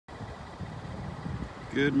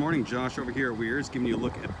Good morning, Josh over here at Weir's, giving you a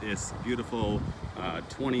look at this beautiful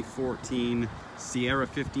 2014 Sierra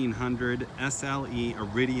 1500 SLE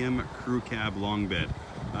Iridium Crew Cab long bed.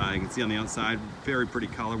 You can see on the outside, very pretty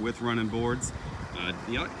color with running boards.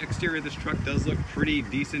 The exterior of this truck does look pretty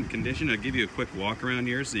decent condition. I'll give you a quick walk around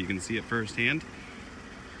here so you can see it firsthand.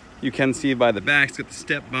 You can see by the back, it's got the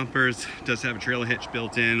step bumpers, it does have a trailer hitch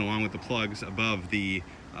built in along with the plugs above the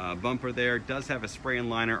bumper there. It does have a spray and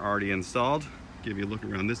liner already installed. Give you a look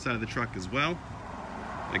around this side of the truck as well.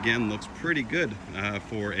 Again, looks pretty good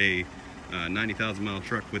for a 90,000 mile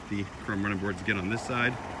truck with the chrome running boards again on this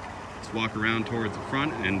side. Let's walk around towards the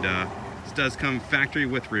front, and this does come factory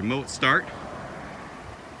with remote start.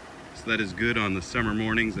 So that is good on the summer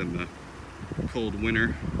mornings and the cold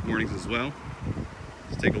winter mornings as well.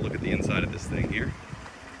 Let's take a look at the inside of this thing here.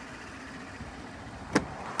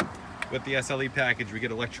 With the SLE package, we get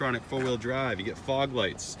electronic four-wheel drive, you get fog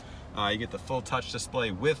lights, you get the full touch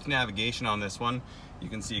display with navigation on this one. You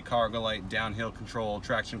can see cargo light, downhill control,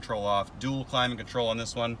 traction control off, dual climate control on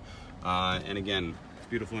this one. And again,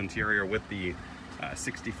 beautiful interior with the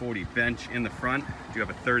 60/40 bench in the front. You do have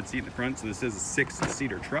a third seat in the front, so this is a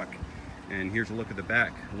 6-seater truck. And here's a look at the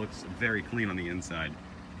back. It looks very clean on the inside.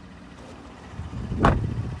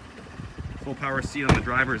 Full power seat on the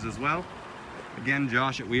drivers as well. Again,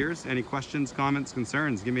 Josh at Weir's. Any questions, comments,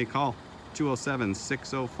 concerns, give me a call.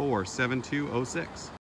 207-604-7206.